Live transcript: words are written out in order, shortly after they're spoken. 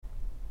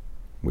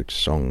which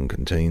song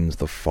contains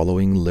the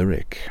following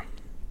lyric: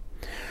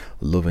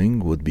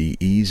 "Loving would be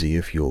easy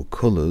if your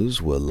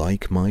colours were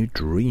like my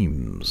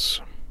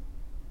dreams."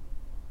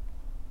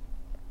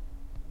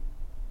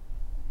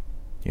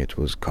 It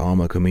was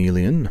Karma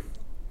Chameleon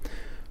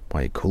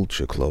by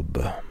Culture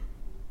Club.